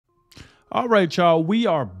All right, y'all, we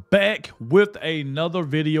are back with another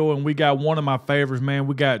video, and we got one of my favorites, man.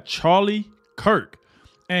 We got Charlie Kirk.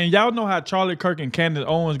 And y'all know how Charlie Kirk and Candace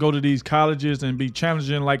Owens go to these colleges and be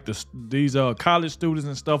challenging like these college students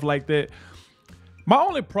and stuff like that. My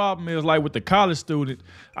only problem is, like, with the college student,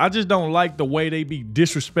 I just don't like the way they be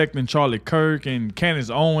disrespecting Charlie Kirk and Candace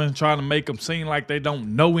Owens, trying to make them seem like they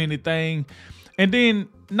don't know anything. And then,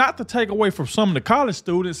 not to take away from some of the college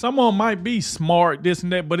students, some of them might be smart, this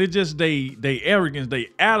and that, but it's just they arrogance, they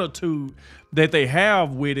attitude that they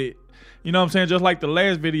have with it. You know what I'm saying? Just like the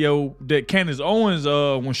last video that Candace Owens,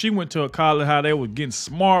 when she went to a college, how they were getting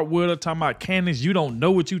smart with her, talking about, Candace, you don't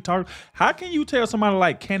know what you talking. How can you tell somebody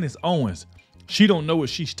like Candace Owens she don't know what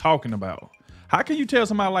she's talking about? How can you tell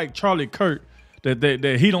somebody like Charlie Kirk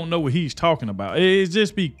that he don't know what he's talking about? It's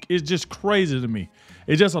just crazy to me.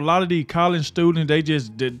 It's just a lot of these college students, they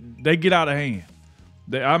get out of hand.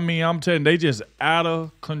 I'm telling you, they just out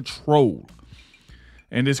of control.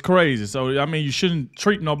 And it's crazy. So, I mean, you shouldn't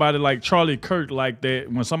treat nobody like Charlie Kirk like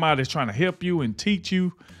that when somebody's trying to help you and teach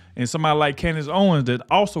you, and somebody like Candace Owens that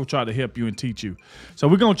also try to help you and teach you. So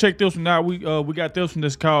we're going to check this one out. We got this one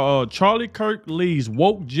that's called Charlie Kirk leaves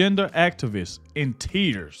woke gender activists in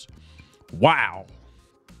tears. Wow.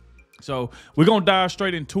 So we're going to dive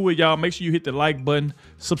straight into it, y'all. Make sure you hit the like button,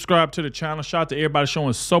 subscribe to the channel. Shout out to everybody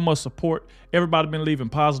showing so much support. Everybody been leaving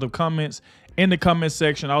positive comments in the comment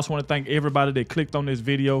section. I also want to thank everybody that clicked on this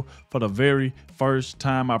video for the very first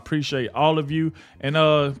time. I appreciate all of you.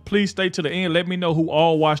 And please stay to the end. Let me know who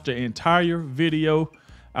all watched the entire video.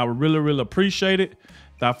 I would really, really appreciate it.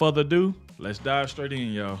 Without further ado, let's dive straight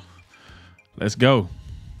in, y'all. Let's go.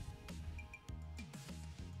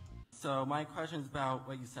 So my question is about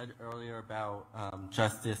what you said earlier about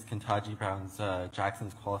Justice Ketanji Brown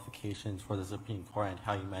Jackson's qualifications for the Supreme Court, and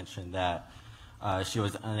how you mentioned that she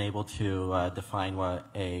was unable to define what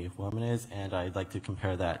a woman is, and I'd like to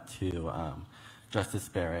compare that to Justice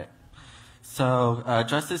Barrett. So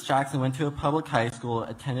Justice Jackson went to a public high school,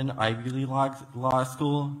 attended an Ivy League law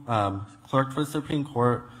school, clerked for the Supreme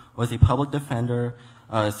Court, was a public defender,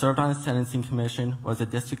 served on the Sentencing Commission, was a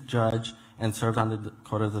district judge, and served on the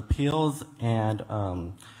Court of Appeals. And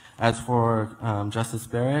as for Justice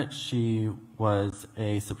Barrett, she was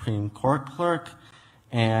a Supreme Court clerk,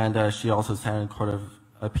 and she also sat in the Court of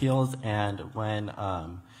Appeals. And when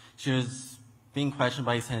she was being questioned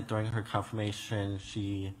by the Senate during her confirmation,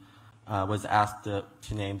 she was asked to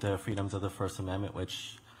name the freedoms of the First Amendment,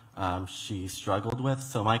 which she struggled with.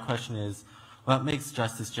 So my question is, what makes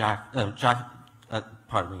Justice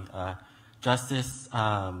Justice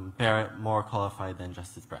Barrett more qualified than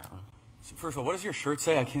Justice Brown? First of all, what does your shirt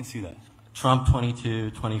say? I can't see that. Trump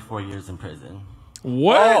 24 years in prison.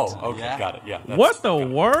 What? Oh, okay, yeah. Got it. Yeah. What the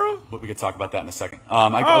world? We could talk about that in a second. Oh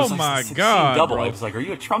my God! Double. Bro. I was like, are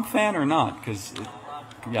you a Trump fan or not? Because,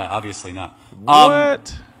 yeah, obviously not.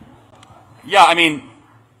 What? Yeah, I mean,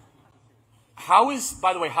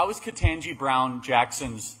 by the way, how is Ketanji Brown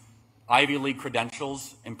Jackson's Ivy League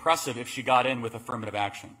credentials impressive if she got in with affirmative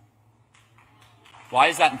action? Why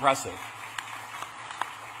is that impressive?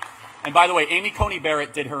 And by the way, Amy Coney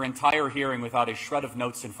Barrett did her entire hearing without a shred of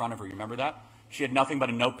notes in front of her. You remember that? She had nothing but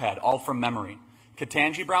a notepad, all from memory.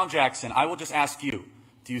 Ketanji Brown Jackson, I will just ask you,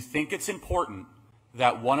 do you think it's important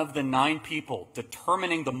that one of the 9 people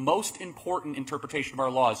determining the most important interpretation of our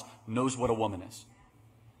laws knows what a woman is?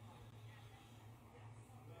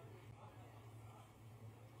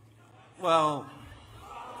 Well,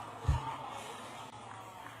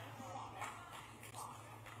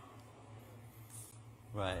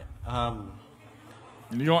 right.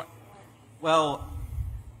 Well,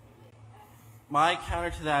 my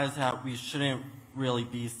counter to that is that we shouldn't really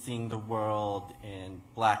be seeing the world in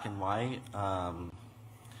black and white.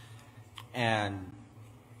 And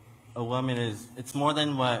a woman it's more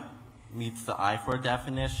than what meets the eye for a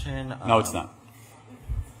definition. No, it's not.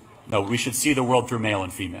 No, we should see the world through male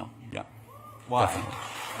and female. Yeah. Why? Definitely.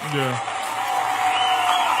 Yeah.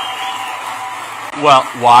 Well,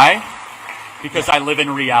 why? Because I live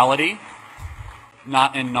in reality,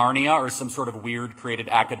 not in Narnia or some sort of weird created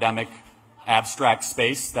academic abstract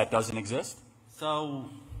space that doesn't exist. So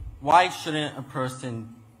why shouldn't a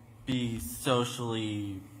person be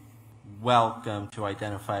socially welcome to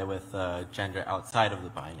identify with gender outside of the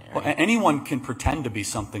binary? Well, anyone can pretend to be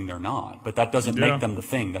something they're not, but that doesn't make them the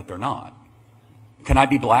thing that they're not. Can I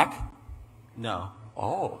be black? No.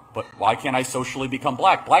 Oh, but why can't I socially become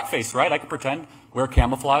black? Blackface, right? I could pretend, wear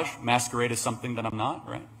camouflage, masquerade as something that I'm not,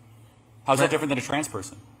 right? How's that different than a trans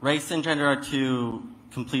person? Race and gender are two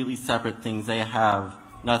completely separate things. They have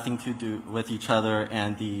nothing to do with each other,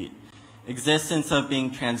 and the existence of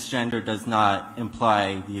being transgender does not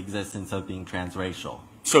imply the existence of being transracial.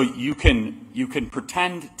 So you can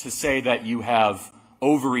pretend to say that you have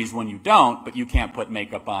ovaries when you don't, but you can't put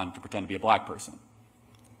makeup on to pretend to be a black person.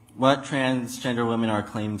 What transgender women are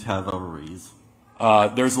claiming to have ovaries?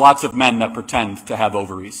 There's lots of men that pretend to have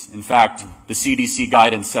ovaries. In fact, the CDC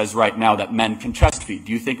guidance says right now that men can chest feed.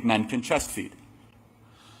 Do you think men can chest feed?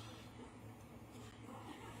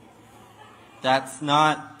 That's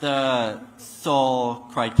not the sole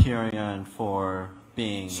criterion for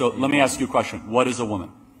being. So let me ask you a question. What is a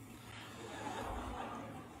woman?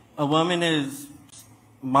 A woman is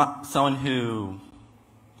someone who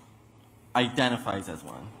identifies as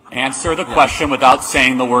one. Answer the question without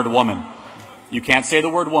saying the word woman. You can't say the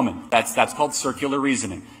word woman. That's called circular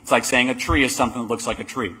reasoning. It's like saying a tree is something that looks like a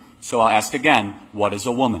tree. So I'll ask again, what is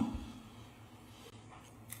a woman?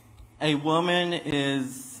 A woman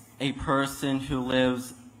is a person who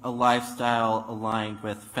lives a lifestyle aligned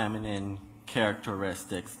with feminine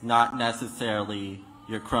characteristics, not necessarily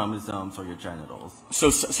your chromosomes or your genitals. So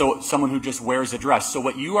someone who just wears a dress. So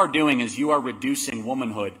what you are doing is you are reducing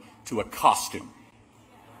womanhood to a costume.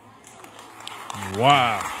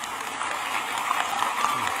 Wow.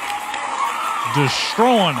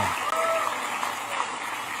 Destroying them.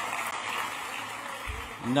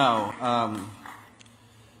 No.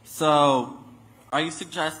 So, are you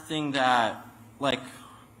suggesting that, like,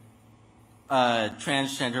 a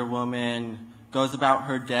transgender woman goes about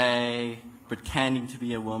her day pretending to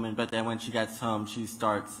be a woman, but then when she gets home, she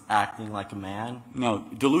starts acting like a man? No,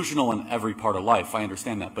 delusional in every part of life. I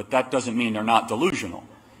understand that. But that doesn't mean they're not delusional.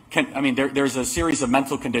 There's a series of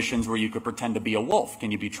mental conditions where you could pretend to be a wolf.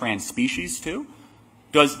 Can you be trans species too?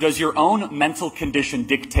 Does your own mental condition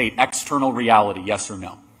dictate external reality, yes or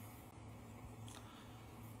no?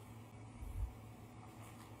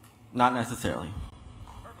 Not necessarily.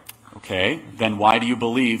 Okay, then why do you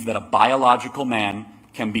believe that a biological man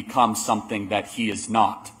can become something that he is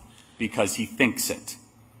not? Because he thinks it.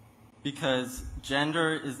 Because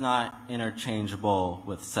gender is not interchangeable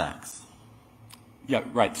with sex. Yeah,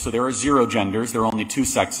 right. So there are 0 genders. There are only 2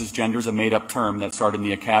 sexes. Gender is a made-up term that started in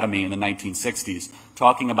the academy in the 1960s.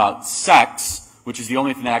 Talking about sex, which is the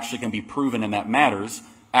only thing that actually can be proven and that matters,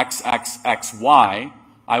 XXXY,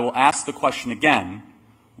 I will ask the question again,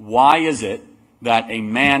 why is it that a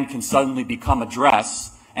man can suddenly become a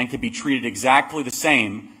dress and can be treated exactly the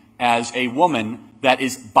same as a woman that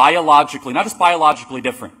is biologically, not just biologically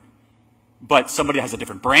different, but somebody that has a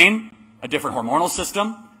different brain, a different hormonal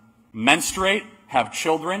system, menstruate, have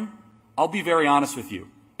children? I'll be very honest with you.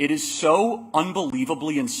 It is so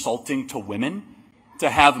unbelievably insulting to women to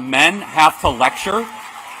have men have to lecture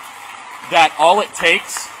that all it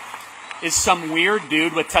takes is some weird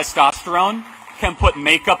dude with testosterone can put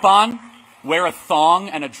makeup on, wear a thong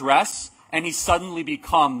and a dress, and he suddenly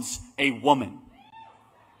becomes a woman.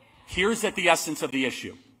 Here's at the essence of the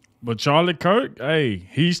issue. But Charlie Kirk, hey,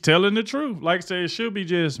 he's telling the truth. Like I said, it should be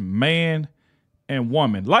just man and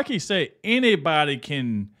woman. Like he said, anybody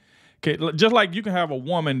can just like you can have a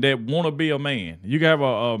woman that want to be a man. You can have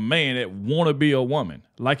a man that want to be a woman.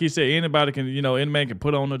 Like he said, anybody can, any man can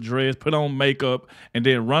put on a dress, put on makeup, and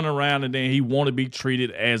then run around and then he want to be treated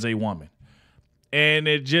as a woman. And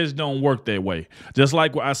it just don't work that way. Just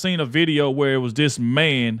like I seen a video where it was this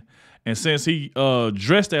man, and since he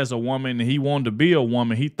dressed as a woman and he wanted to be a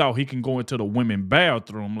woman, he thought he can go into the women's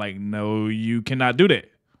bathroom. Like, no, you cannot do that.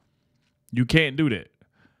 You can't do that.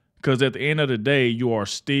 Because at the end of the day, you are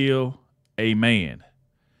still a man.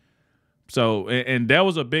 So, and that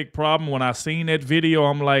was a big problem when I seen that video.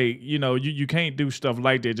 I'm like, you can't do stuff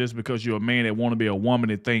like that just because you're a man that want to be a woman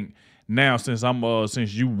and think, now, since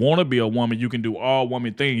you want to be a woman, you can do all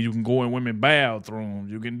woman things. You can go in women's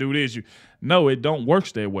bathrooms. You can do this. No, it don't work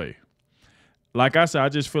that way. Like I said, I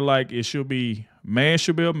just feel like it should be man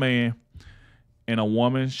should be a man, and a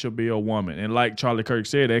woman should be a woman. And like Charlie Kirk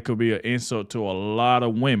said, that could be an insult to a lot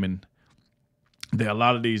of women. That a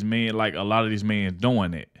lot of these men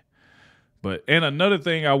doing it. But and another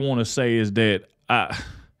thing I want to say is that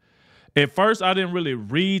at first I didn't really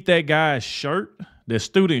read that guy's shirt. The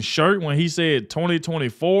student shirt when he said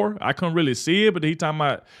 2024, I couldn't really see it, but he talking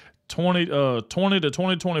about 20 to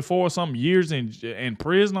 2024 some years in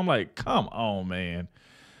prison. I'm like, come on, man.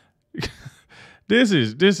 This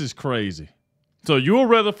is crazy. So you'll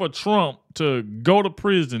rather for Trump to go to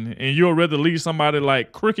prison and you'll rather leave somebody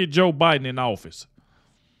like Crooked Joe Biden in office.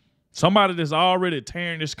 Somebody that's already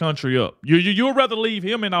tearing this country up. You'll rather leave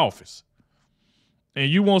him in office. And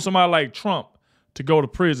you want somebody like Trump to go to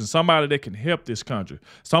prison, somebody that can help this country,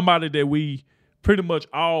 somebody that we pretty much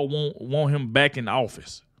all want him back in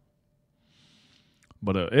office.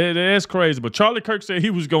 But it's crazy. But Charlie Kirk said he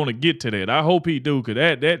was going to get to that. I hope he do, because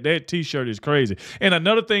that T-shirt is crazy. And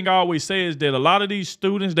another thing I always say is that a lot of these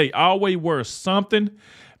students, they always wear something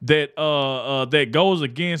that that goes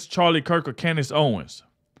against Charlie Kirk or Candace Owens.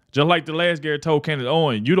 Just like the last Gary told Candace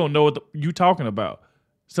Owens, you don't know what you talking about.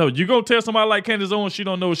 So you're going to tell somebody like Candace Owens she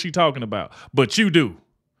don't know what she talking about. But you do.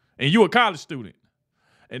 And you a college student.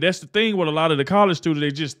 And that's the thing with a lot of the college students.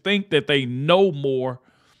 They just think that they know more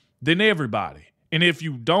than everybody. And if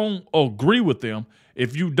you don't agree with them,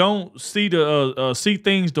 if you don't see see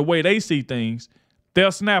things the way they see things,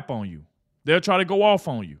 they'll snap on you. They'll try to go off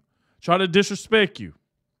on you, try to disrespect you.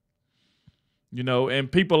 You know,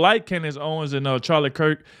 and people like Candace Owens and Charlie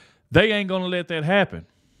Kirk, they ain't gonna let that happen.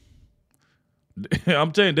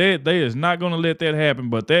 I'm telling you, they is not gonna let that happen.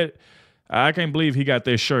 But I can't believe he got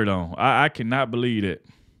that shirt on. I cannot believe it.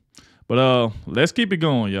 But let's keep it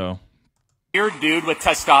going, y'all. Your dude with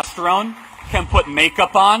testosterone can put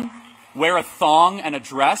makeup on, wear a thong and a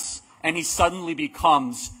dress, and he suddenly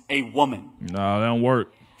becomes a woman. No, that don't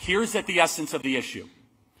work. Here's at the essence of the issue,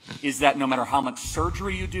 is that no matter how much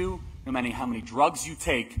surgery you do, no matter how many drugs you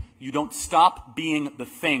take, you don't stop being the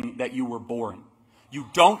thing that you were born. You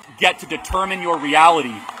don't get to determine your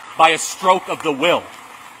reality by a stroke of the will.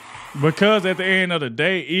 Because at the end of the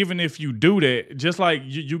day, even if you do that, just like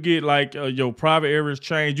you get like your private areas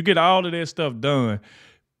changed, you get all of that stuff done,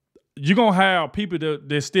 you're going to have people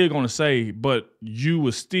that's still going to say, but you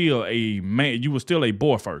was still a man. You was still a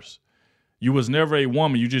boy first. You was never a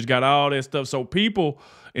woman. You just got all that stuff. So people,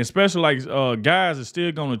 especially like guys, are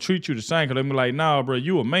still going to treat you the same, because they be like, nah, bro,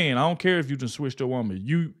 you a man. I don't care if you just switched to a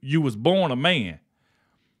woman. You was born a man.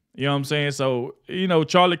 You know what I'm saying? So, you know,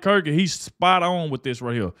 Charlie Kirk, he's spot on with this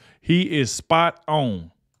right here. He is spot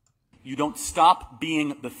on. You don't stop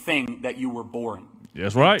being the thing that you were born.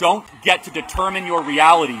 That's right. You don't get to determine your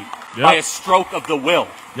reality by a stroke of the will.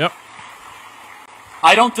 Yep.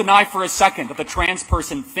 I don't deny for a second that the trans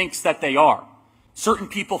person thinks that they are. Certain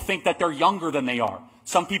people think that they're younger than they are.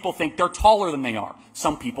 Some people think they're taller than they are.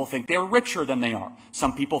 Some people think they're richer than they are.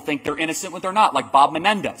 Some people think they're innocent when they're not, like Bob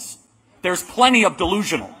Menendez. There's plenty of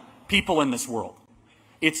delusional people in this world.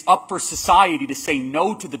 It's up for society to say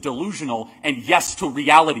no to the delusional and yes to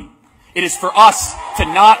reality. It is for us to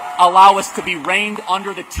not allow us to be reigned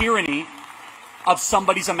under the tyranny of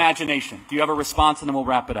somebody's imagination. Do you have a response? And then we'll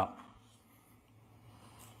wrap it up.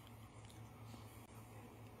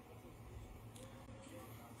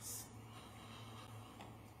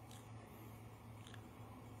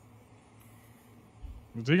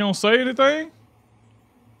 Is he gonna say anything?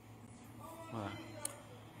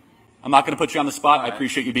 I'm not going to put you on the spot. I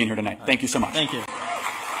appreciate you being here tonight. Thank you so much. Thank you. Wow.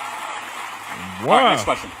 All right, next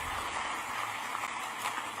question.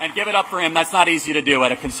 And give it up for him. That's not easy to do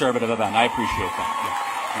at a conservative event. I appreciate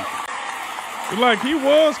that. Yeah, thank you. Like, he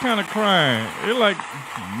was kind of crying. It like,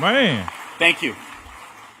 man. Thank you.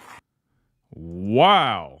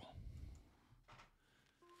 Wow.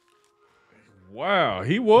 Wow.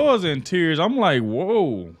 He was in tears. I'm like,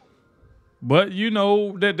 whoa. But, you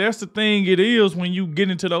know, that's the thing it is when you get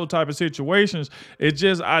into those type of situations. It's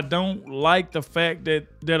just I don't like the fact that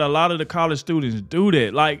a lot of the college students do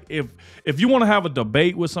that. Like, if you want to have a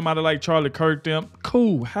debate with somebody like Charlie Kirk, them,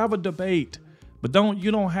 cool, have a debate. But you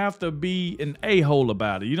don't have to be an a-hole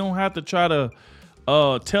about it. You don't have to try to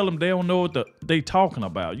tell them they don't know what they talking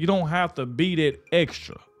about. You don't have to be that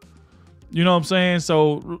extra. You know what I'm saying?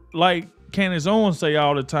 So, like Candace Owens say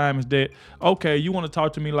all the time is that, okay, you want to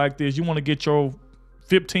talk to me like this, you want to get your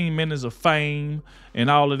 15 minutes of fame and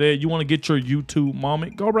all of that, you want to get your YouTube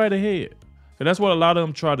moment, go right ahead. And that's what a lot of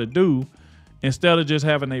them try to do, instead of just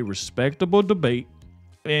having a respectable debate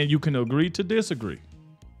and you can agree to disagree.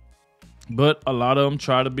 But a lot of them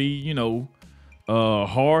try to be, you know,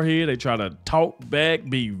 hard-headed. They try to talk back,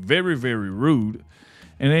 be very, very rude.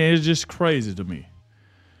 And it's just crazy to me.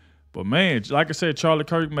 But, man, like I said, Charlie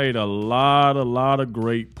Kirk made a lot of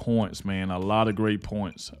great points, man. A lot of great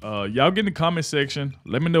points. Y'all get in the comment section.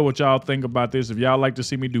 Let me know what y'all think about this. If y'all like to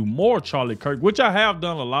see me do more Charlie Kirk, which I have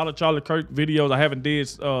done a lot of Charlie Kirk videos. I haven't did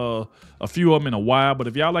a few of them in a while. But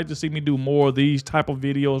if y'all like to see me do more of these type of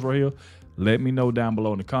videos right here, let me know down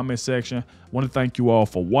below in the comment section. I want to thank you all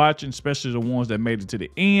for watching, especially the ones that made it to the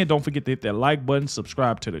end. Don't forget to hit that like button,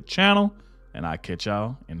 subscribe to the channel, and I'll catch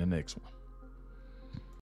y'all in the next one.